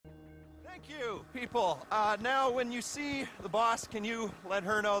Thank you, people. Now, when you see the boss, can you let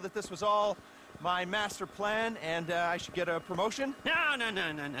her know that this was all my master plan and I should get a promotion? No.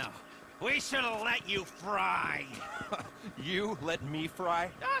 We should have let you fry. You let me fry?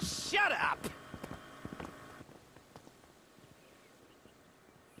 Oh, shut up.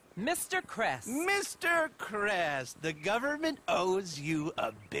 Mr. Kress. Mr. Kress, the government owes you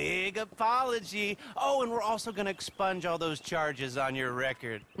a big apology. Oh, and we're also going to expunge all those charges on your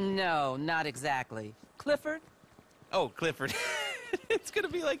record. No, not exactly. Clifford? Oh, Clifford. It's going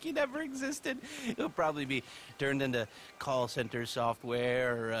to be like he never existed. He'll probably be turned into call center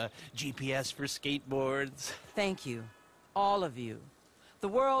software or GPS for skateboards. Thank you. All of you. The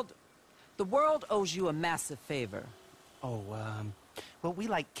world owes you a massive favor. Oh, well, we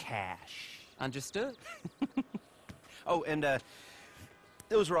like cash. Understood? Oh, and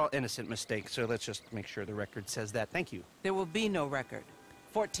those were all innocent mistakes, so let's just make sure the record says that. Thank you. There will be no record.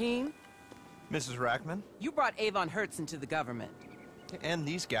 14, Mrs. Rackman? you brought Avon Hertz into the government. And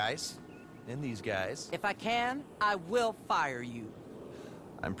these guys. And these guys. If I can, I will fire you.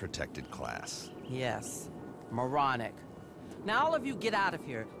 I'm protected class. Yes, moronic. Now all of you get out of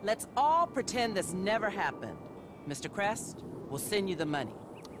here. Let's all pretend this never happened. Mr. Crest, we'll send you the money.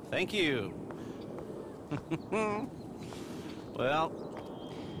 Thank you. Well,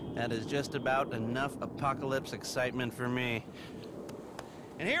 that is just about enough apocalypse excitement for me.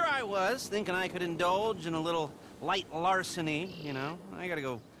 And here I was, thinking I could indulge in a little light larceny, you know. I gotta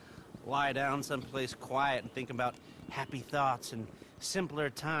go lie down someplace quiet and think about happy thoughts and simpler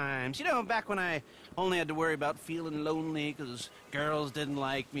times. You know, back when I only had to worry about feeling lonely because girls didn't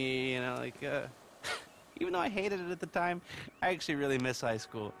like me, you know, like, even though I hated it at the time, I actually really miss high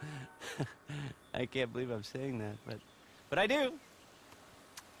school. I can't believe I'm saying that, but I do.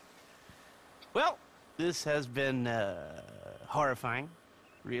 Well, this has been horrifying,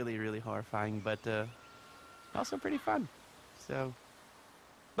 really, really horrifying, but also pretty fun. So,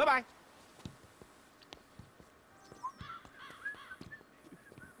 bye-bye.